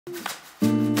Hi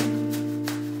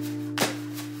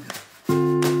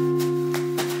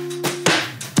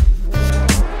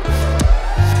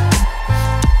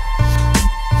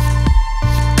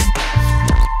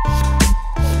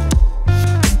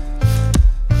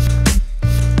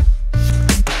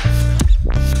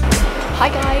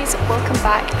guys, welcome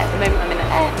back. At the moment I'm in the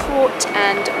airport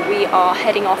and we are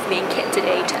heading off, me and Kit,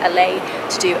 today to LA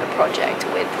to do a project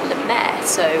with Mer.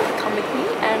 So come with me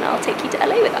and I'll take you to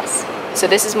LA with us. So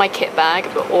this is my kit bag.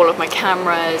 I've got all of my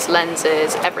cameras,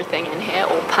 lenses, everything in here,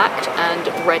 all packed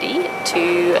and ready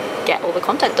to get all the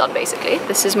content done basically.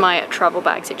 This is my travel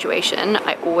bag situation.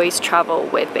 I always travel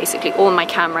with basically all my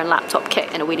camera and laptop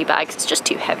kit in a wheelie bag. It's just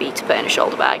too heavy to put in a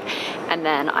shoulder bag. And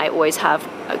then I always have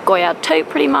a Goyard Tote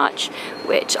pretty much,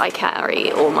 which I carry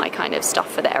all my kind of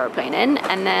stuff for the aeroplane in.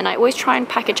 And then I always try and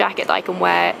pack a jacket that I can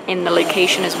wear in the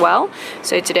location as well.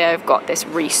 So today I've got this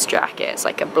Reese jacket. It's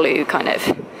like a blue kind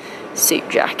of suit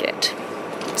jacket.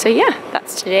 So yeah,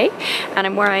 that's today. And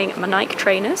I'm wearing my Nike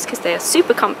trainers because they are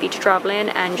super comfy to travel in,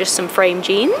 and just some frame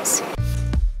jeans.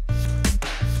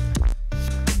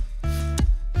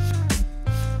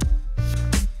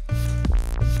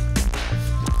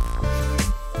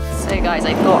 So guys,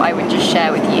 I thought I would just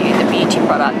share with you the beauty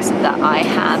products that I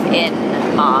have in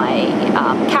my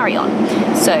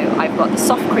carry-on. So I've got the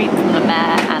soft cream from Mer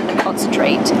and the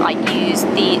concentrate. I use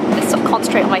the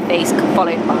concentrate on my face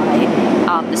followed by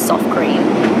the soft cream.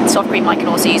 The soft cream I can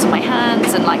also use on my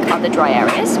hands and like other dry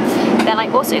areas. Then I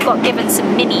also got given some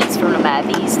minis from Mer.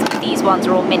 These ones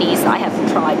are all minis that I haven't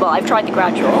tried. Well, I've tried the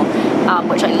Gradual,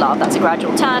 which I love. That's a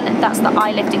Gradual Tan. That's the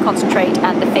eye lifting concentrate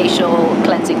and the facial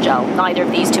cleansing gel. Neither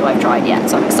of these two I've tried yet,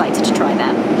 so I'm excited to try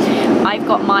them. I've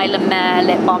got my Mer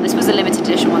Lip Balm. This was a limited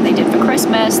edition one they did for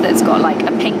Christmas that's got like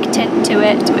a pink tint to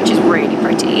it, which is really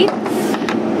pretty.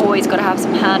 Always got to have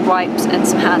some hand wipes and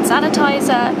some hand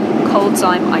sanitizer. Cold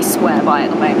Zyme, I swear by at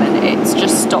the moment. It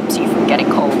just stops you from getting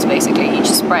colds basically. You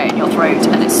just spray it in your throat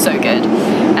and it's so good.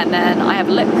 And then I have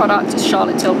a lip product, a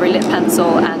Charlotte Tilbury lip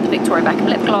pencil and the Victoria Beckham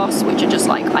lip gloss, which are just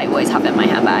like I always have in my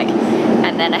handbag.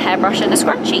 And then a hairbrush and a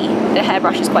scrunchie. The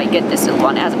hairbrush is quite good, this little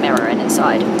one. It has a mirror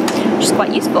inside, which is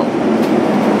quite useful.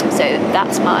 So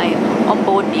that's my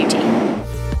onboard beauty.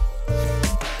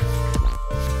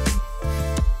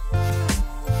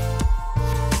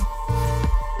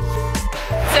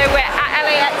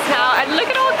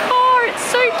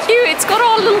 It's got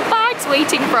our little bags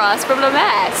waiting for us from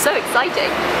Mer. So exciting.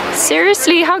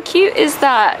 Seriously, how cute is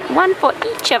that? One for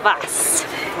each of us.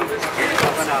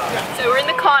 So we're in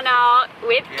the car now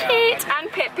with Kit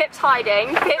and Pip. Pip's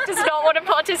hiding. Pip does not want to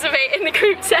participate in the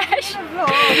group sesh.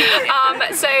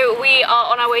 So we are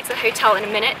on our way to the hotel in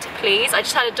a minute, please. I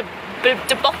just had a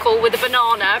debacle with a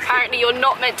banana. Apparently you're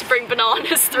not meant to bring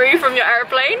bananas through from your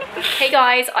airplane. Hey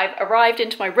guys, I've arrived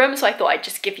into my room, so I thought I'd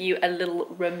just give you a little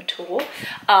room tour.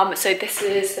 So this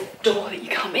is the door that you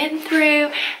come in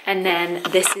through, and then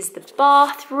this is the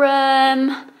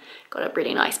bathroom. Got a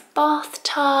really nice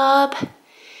bathtub,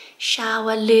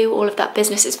 shower, loo, all of that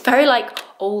business. It's very like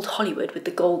old Hollywood with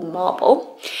the golden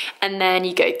marble. And then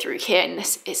you go through here and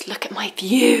this is, look at my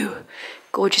view.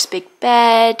 Gorgeous big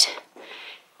bed.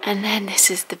 And then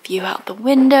this is the view out the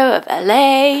window of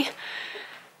LA,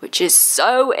 which is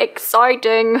so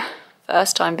exciting.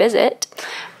 First time visit.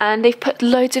 And they've put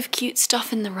loads of cute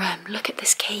stuff in the room. Look at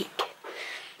this cake.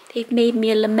 They've made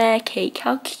me a Mer cake.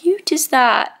 How cute is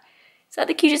that? Is that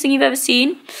the cutest thing you've ever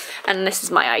seen? And this is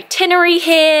my itinerary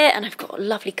here, and I've got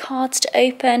lovely cards to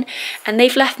open. And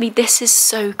they've left me, this is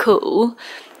so cool.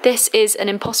 This is an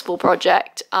Impossible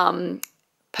Project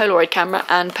Polaroid camera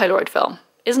and Polaroid film.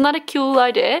 Isn't that a cool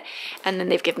idea? And then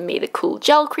they've given me the Cool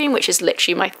Gel Cream, which is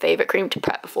literally my favourite cream to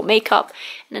prep before makeup,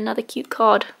 and another cute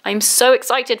card. I'm so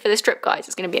excited for this trip, guys.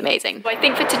 It's going to be amazing. So I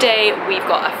think for today we've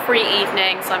got a free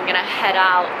evening, so I'm going to head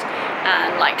out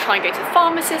and like try and go to the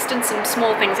pharmacist and some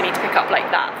small things I need to pick up like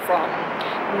that from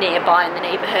nearby in the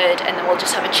neighbourhood, and then we'll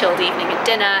just have a chilled evening at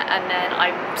dinner, and then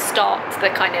I start the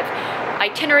kind of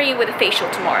itinerary with a facial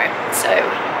tomorrow. So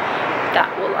that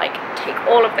will like take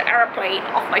all of the aeroplane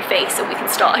off my face and we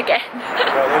can start again.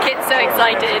 Kit's so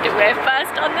excited. We're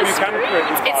first on the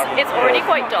streets. It's already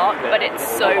quite dark, but it's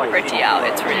so pretty out.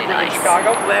 It's really nice.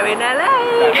 We're in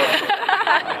LA.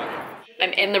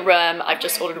 I'm in the room. I've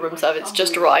just ordered a room service. It's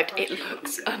just arrived. It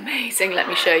looks amazing. Let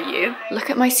me show you. Look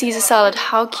at my Caesar salad.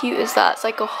 How cute is that? It's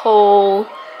like a whole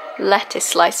lettuce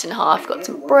sliced in half. Got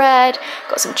some bread,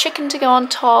 got some chicken to go on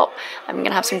top. I'm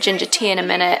gonna have some ginger tea in a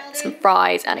minute, some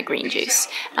fries and a green juice.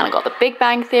 And I got the Big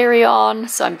Bang Theory on,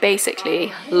 so I'm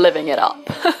basically living it up.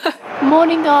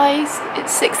 Morning guys,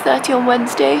 it's 6:30 on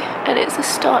Wednesday and it's the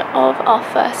start of our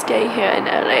first day here in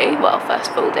LA. Well,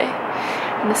 first full day.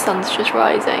 and the sun's just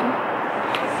rising.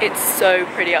 It's so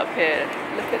pretty up here.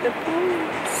 Look at the pool,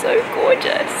 so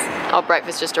gorgeous. Our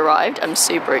breakfast just arrived. I'm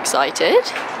super excited.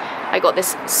 I got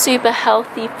this super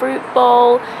healthy fruit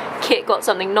bowl. Kit got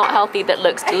something not healthy that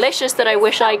looks delicious that I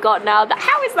wish I got now.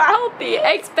 How is that healthy?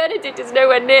 Eggs Benedict is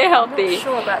nowhere near healthy.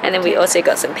 And then we also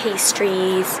got some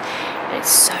pastries. And it's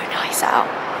so nice out.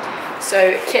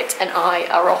 So Kit and I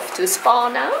are off to the spa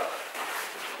now.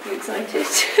 Are you excited?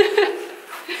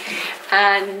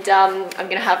 And I'm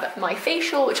gonna have my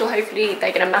facial, which will hopefully,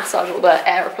 they're gonna massage all the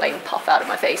aeroplane puff out of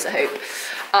my face, I hope.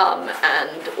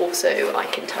 And also I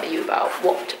can tell you about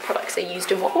what products they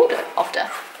used in what order after.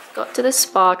 Got to the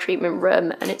spa treatment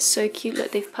room and it's so cute.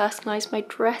 Look, they've personalized my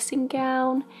dressing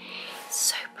gown. It's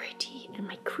so pretty, and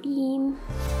my cream.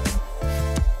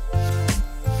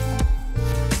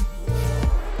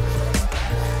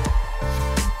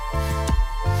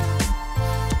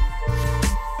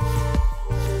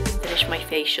 My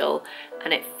facial,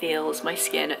 and it feels my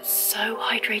skin so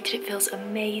hydrated. It feels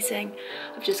amazing.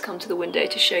 I've just come to the window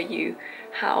to show you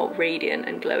how radiant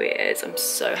and glowy it is. I'm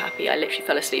so happy. I literally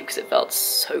fell asleep because it felt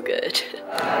so good.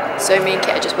 So me and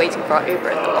Kit are just waiting for our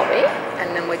Uber in the lobby,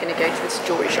 and then we're going to go to this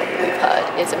jewelry shop that we've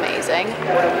heard is amazing.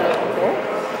 What are we looking for?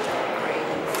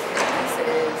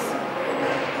 Pieces,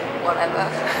 whatever.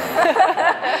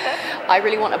 I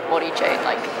really want a body chain,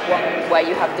 like one where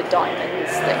you have the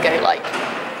diamonds that go like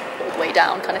way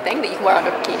down kind of thing that you can wear under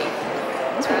a bikini.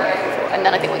 That's what we're looking for. And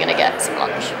then I think we're gonna get some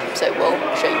lunch. So we'll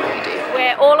show you what we do.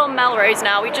 We're all on Melrose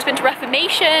now. We've just been to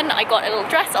Reformation. I got a little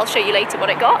dress. I'll show you later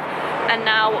what I got. And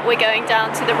now we're going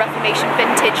down to the Reformation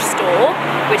Vintage store,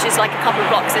 which is like a couple of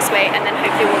blocks this way. And then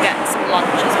hopefully we'll get some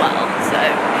lunch as well. So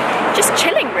just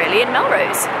chilling really in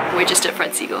Melrose. We're just at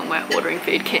Fred Segal and we're ordering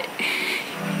food. Kit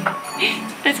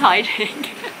is hiding.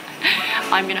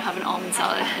 I'm gonna have an almond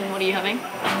salad. And what are you having?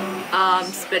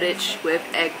 Spinach with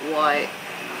egg white.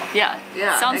 Yeah,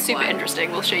 sounds super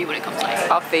interesting. We'll show you when it comes like.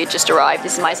 Our food just arrived.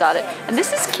 This is my salad. And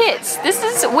this is Kit's.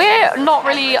 We're not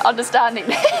really understanding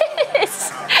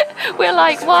this. We're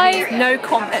like, why? No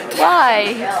comment.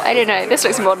 Why? I don't know. This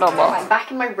looks more normal. I'm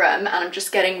back in my room and I'm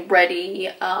just getting ready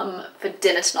for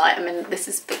dinner tonight. I mean, this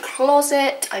is the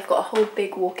closet. I've got a whole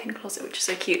big walk-in closet, which is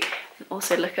so cute. And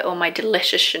also look at all my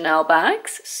delicious Chanel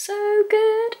bags. So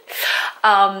good.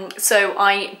 So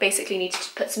I basically need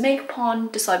to put some makeup on,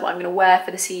 decide what I'm going to wear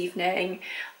for this evening.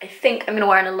 I think I'm going to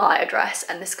wear an Alaia dress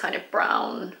and this kind of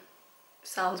brown,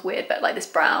 sounds weird, but like this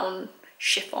brown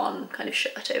chiffon kind of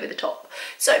shirt over the top.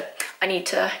 So I need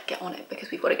to get on it because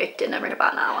we've got to go to dinner in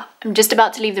about an hour. I'm just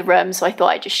about to leave the room, so I thought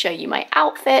I'd just show you my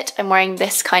outfit. I'm wearing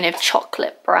this kind of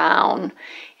chocolate brown.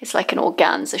 It's like an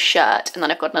organza shirt, and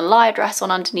then I've got an Alaia dress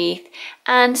on underneath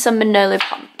and some Manolo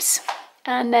pumps.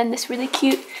 And then this really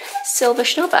cute silver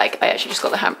Chanel bag. I actually just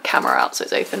got the camera out so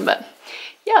it's open, but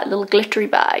yeah, a little glittery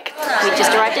bag. We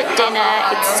just arrived at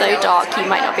dinner. It's so dark, you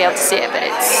might not be able to see it, but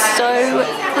it's so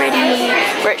pretty.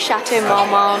 We're at Chateau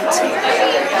Marmont.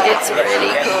 It's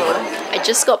really cool. I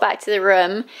just got back to the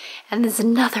room and there's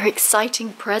another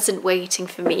exciting present waiting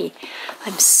for me.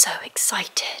 I'm so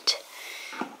excited.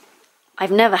 I've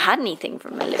never had anything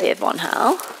from Olivia von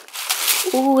Hal.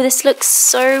 Oh, this looks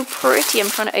so pretty. I'm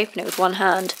trying to open it with one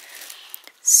hand.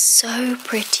 So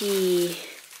pretty.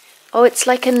 Oh, it's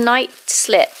like a night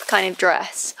slip kind of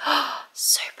dress. Oh,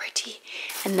 so pretty.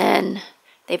 And then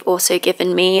they've also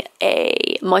given me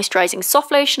a moisturizing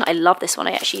soft lotion. I love this one.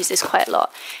 I actually use this quite a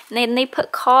lot. And then they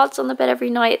put cards on the bed every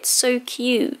night. It's so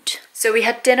cute. So we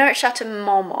had dinner at Chateau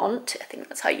Marmont. I think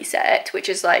that's how you say it, which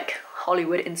is like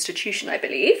Hollywood institution, I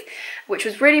believe, which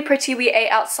was really pretty. We ate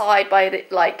outside by the,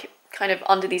 like, kind of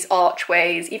under these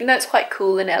archways, even though it's quite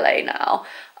cool in LA now.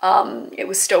 It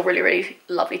was still really, really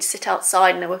lovely to sit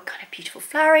outside, and there were kind of beautiful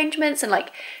flower arrangements and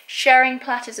like sharing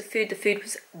platters of food. The food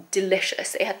was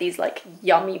delicious. They had these like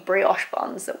yummy brioche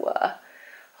buns that were,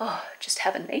 oh, just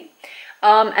heavenly.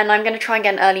 And I'm going to try and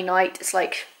get an early night. It's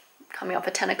like coming up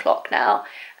for 10 o'clock now,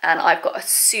 and I've got a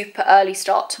super early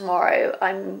start tomorrow.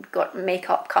 I've got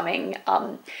makeup coming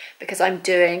because I'm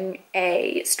doing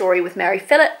a story with Mary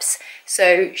Phillips,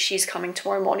 so she's coming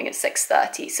tomorrow morning at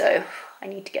 6:30, so I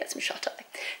need to get some shut eye.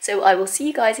 So I will see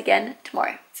you guys again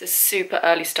tomorrow. It's a super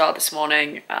early start this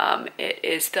morning. It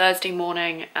is Thursday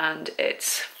morning and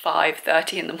it's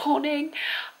 5:30 in the morning.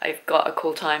 I've got a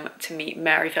call time to meet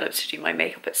Mary Phillips to do my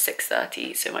makeup at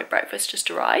 6:30, so my breakfast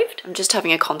just arrived. I'm just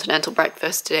having a continental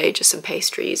breakfast today, just some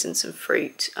pastries and some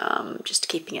fruit, just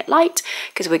keeping it light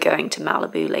because we're going to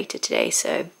Malibu later today,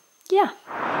 so yeah.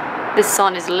 The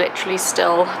sun is literally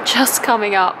still just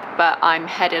coming up, but I'm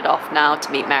headed off now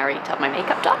to meet Mary to have my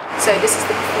makeup done. So this is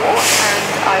the before, and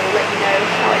I will let you know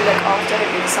how I look after.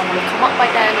 Hopefully the sun will have come up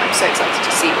by then. I'm so excited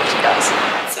to see what she does.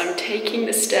 So I'm taking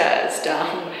the stairs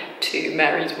down to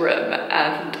Mary's room,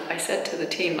 and I said to the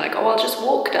team like, oh, I'll just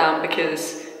walk down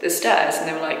because there's stairs, and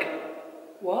they were like,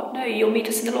 what? No, you'll meet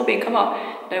us in the lobby and come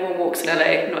up. No one walks in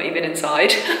LA, not even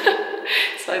inside.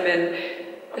 So I'm in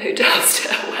the hotel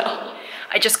stairwell.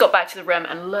 I just got back to the room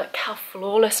and look how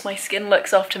flawless my skin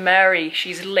looks after Mary.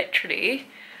 She's literally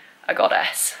a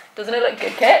goddess. Doesn't it look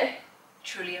good, Kit?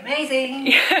 Truly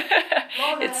amazing.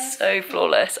 It's so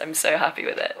flawless. I'm so happy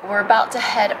with it. We're about to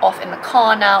head off in the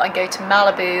car now and go to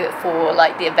Malibu for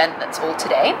like the event that's all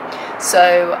today.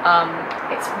 So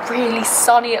it's really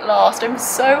sunny at last. I'm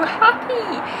so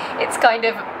happy. It's kind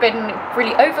of been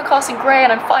really overcast and grey,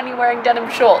 and I'm finally wearing denim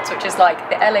shorts, which is like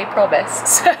the LA promise.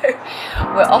 So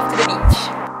we're off to the beach.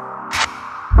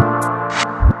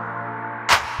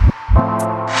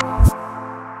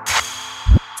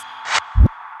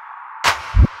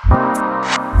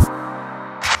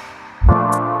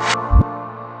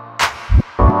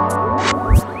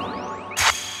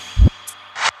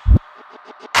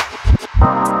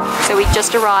 So we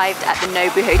just arrived at the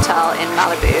Nobu Hotel in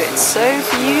Malibu. It's so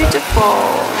beautiful.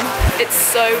 It's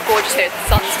so gorgeous here. The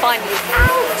sun's finally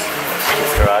out. And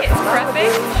it's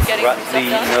prepping. Getting some stuff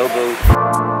done. Nobu.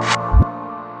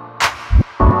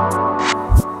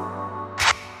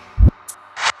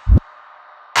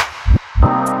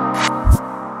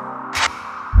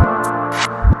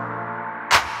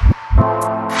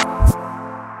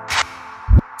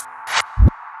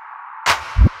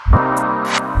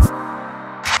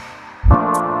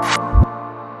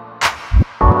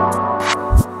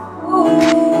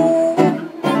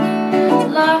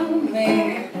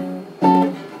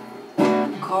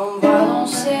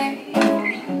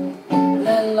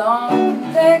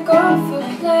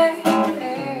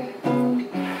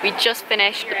 We just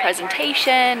finished the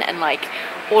presentation and like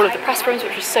all of the press rooms,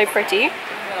 which was so pretty.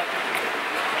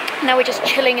 Now we're just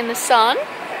chilling in the sun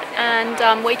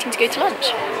and waiting to go to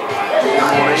lunch.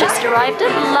 Just arrived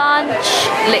at lunch,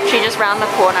 literally just round the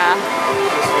corner.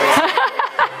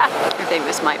 I think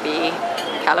this might be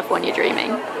California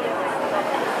dreaming.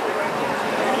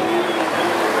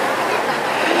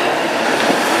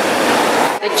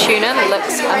 The tuna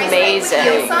looks amazing.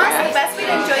 The best way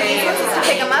to enjoy these ones is to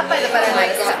pick them up by the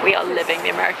button. We are living the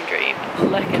American dream.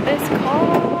 Look at this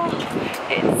car.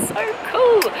 It's so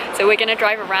cool. So we're gonna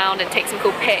drive around and take some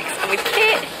cool pics, and we've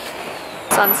hit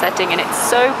sun setting and it's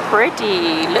so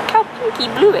pretty. Look how pinky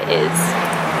blue it is.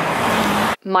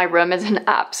 My room is an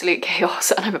absolute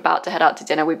chaos and I'm about to head out to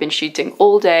dinner. We've been shooting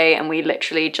all day and we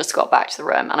literally just got back to the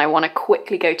room, and I want to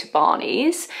quickly go to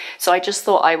Barney's. So I just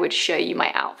thought I would show you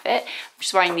my outfit. I'm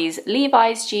just wearing these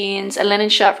Levis jeans, a linen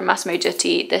shirt from Massimo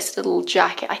Dutti, this little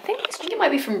jacket. I think it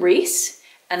might be from Reese.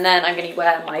 And then I'm going to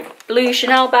wear my blue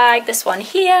Chanel bag, this one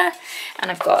here. And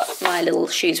I've got my little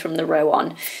shoes from the Row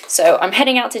on. So I'm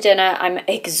heading out to dinner. I'm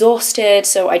exhausted,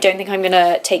 so I don't think I'm going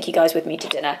to take you guys with me to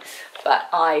dinner. But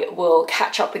I will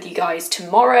catch up with you guys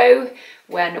tomorrow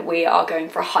when we are going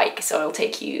for a hike. So I'll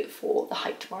take you for the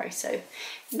hike tomorrow. So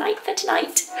night for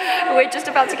tonight. We're just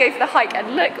about to go for the hike,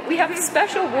 and look, we have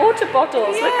special water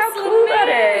bottles. Yes, look how cool that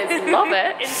is. Love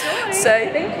it. Enjoy. So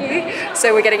thank you.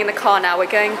 So we're getting in the car now. We're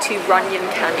going to Runyon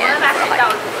Canyon for a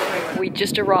hike. We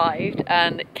just arrived,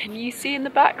 and can you see in the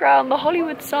background the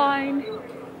Hollywood sign?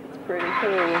 It's pretty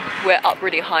cool. We're up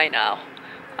really high now.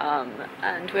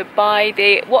 And we're by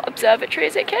the, what observatory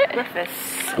is it, Kit? The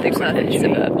Griffith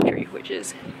Observatory, which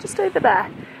is just over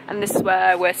there. And this is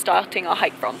where we're starting our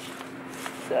hike from.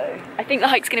 So I think the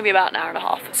hike's going to be about an hour and a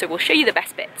half, so we'll show you the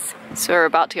best bits. So we're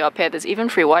about to go up here. There's even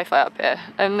free Wi-Fi up here,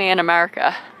 only in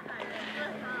America.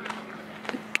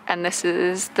 And this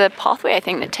is the pathway, I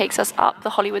think, that takes us up.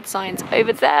 The Hollywood sign's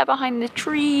over there behind the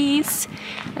trees.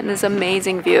 And there's an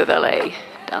amazing view of LA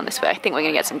down this way. I think we're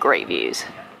going to get some great views.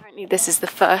 Apparently this is the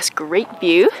first great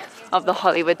view of the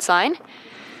Hollywood sign.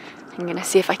 I'm going to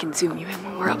see if I can zoom you in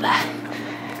when we're up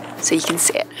there so you can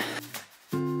see it.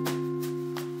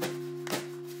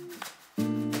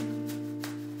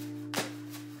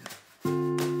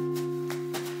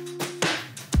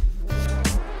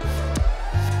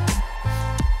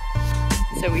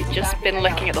 So we've just been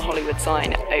looking at the Hollywood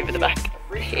sign over the back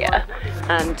here,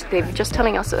 and they've just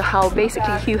telling us how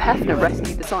basically Hugh Hefner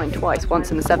rescued the sign twice,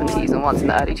 once in the 70s and once in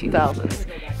the early 2000s.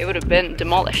 It would have been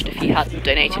demolished if he hadn't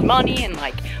donated money and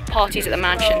like parties at the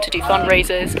mansion to do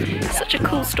fundraisers. It's such a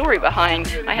cool story behind.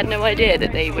 I had no idea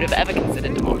that they would have ever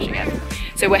considered demolishing it.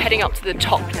 So we're heading up to the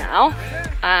top now,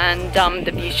 and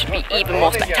the view should be even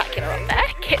more spectacular up there.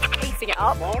 Kit's pacing it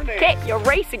up. Kit, you're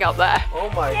racing up there. Oh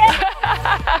my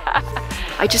God.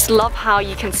 I just love how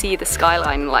you can see the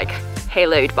skyline like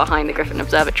haloed behind the Griffin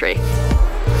Observatory.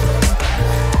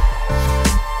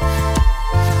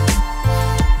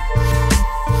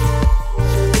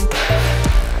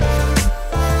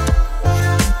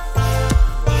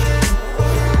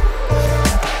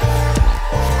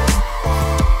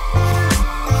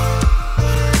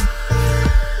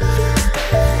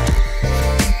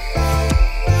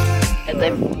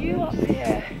 The view up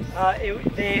here.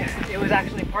 It was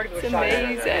actually part of it. It's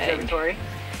amazing.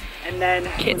 And then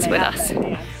Kit's with us.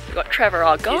 We've got Trevor,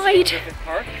 our guide,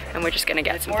 and we're just gonna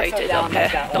get some photos up here.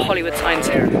 The Hollywood signs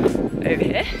are over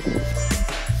here.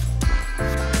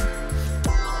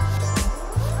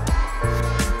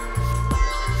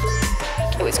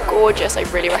 It was gorgeous. I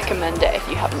really recommend it if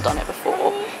you haven't done it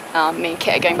before. Me and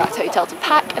Kit are going back to the hotel to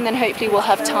pack, and then hopefully we'll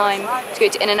have time to go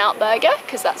to In-N-Out Burger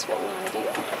because that's what we want to do.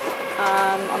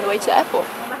 On the way to the airport.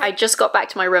 I just got back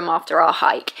to my room after our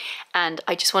hike, and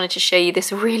I just wanted to show you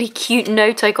this really cute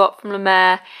note I got from La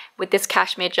Mer with this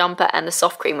cashmere jumper and the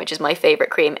soft cream, which is my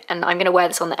favourite cream, and I'm going to wear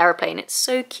this on the aeroplane. It's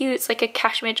so cute. It's like a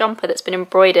cashmere jumper that's been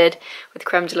embroidered with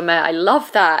Creme de la Mer. I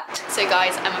love that. So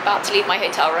guys, I'm about to leave my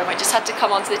hotel room. I just had to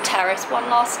come onto the terrace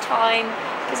one last time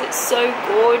because it's so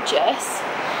gorgeous.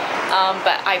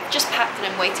 But I've just packed and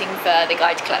I'm waiting for the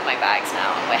guy to collect my bags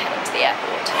now, and we're heading to the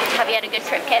airport. Have you had a good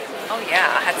trip, Kit? Oh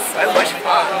yeah, I had so much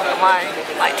fun. Am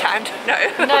I tanned? No.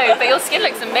 No, but your skin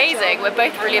looks amazing. We're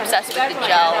both really obsessed with the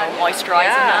gel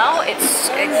moisturizer now. It's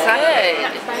so good.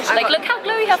 Like, look how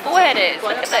glowy her forehead is.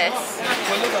 Look at this.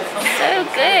 So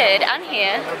good. And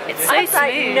here, it's so smooth.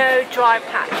 Like no dry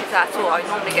patches at all. I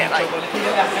normally get like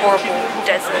horrible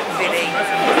desert feeling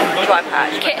dry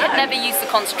patch. Kit had never used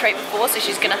the concentrate before, so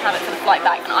she's gonna have it for the flight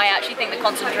back, and I actually think the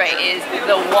concentrate is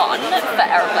the one for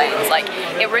aeroplanes. Like,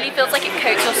 it really feels like it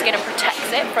coats your skin and protects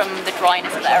it from the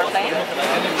dryness of the aeroplane.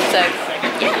 So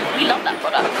yeah, we love that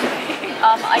product.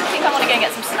 I think I want to go and get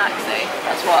some snacks though.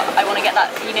 That's what I want to get. That,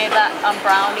 you know, that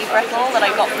brownie brittle that I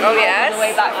got from on the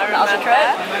way back from the other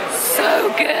trip.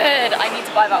 So good. I need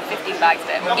to buy about 15 bags of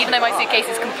it, even though my suitcase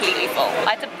is completely full.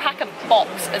 I had to pack a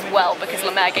box as well because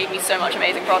La Mer gave me so much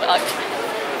amazing product.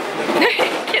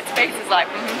 Kit's face is like,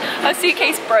 her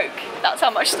suitcase broke. That's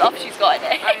how much stuff she's got in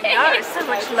it. I know, it's so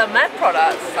much La Mer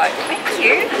products. Like, thank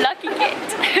you. Lucky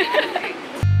Kit.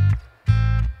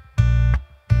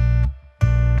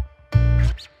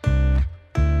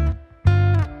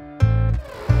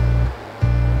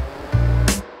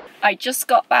 I just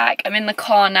got back. I'm in the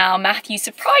car now. Matthew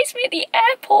surprised me at the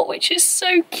airport, which is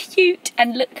so cute.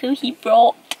 And look who he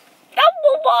brought.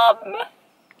 Number 1.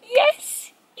 Yes.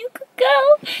 You good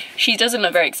girl. She doesn't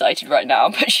look very excited right now,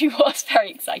 but she was very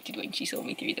excited when she saw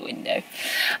me through the window.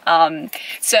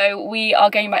 So we are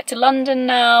going back to London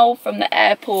now from the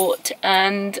airport,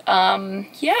 and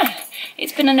yeah,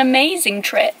 it's been an amazing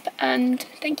trip, and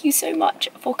thank you so much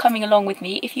for coming along with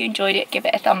me. If you enjoyed it, give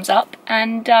it a thumbs up,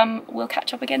 and we'll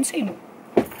catch up again soon.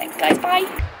 Thanks guys,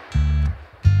 bye.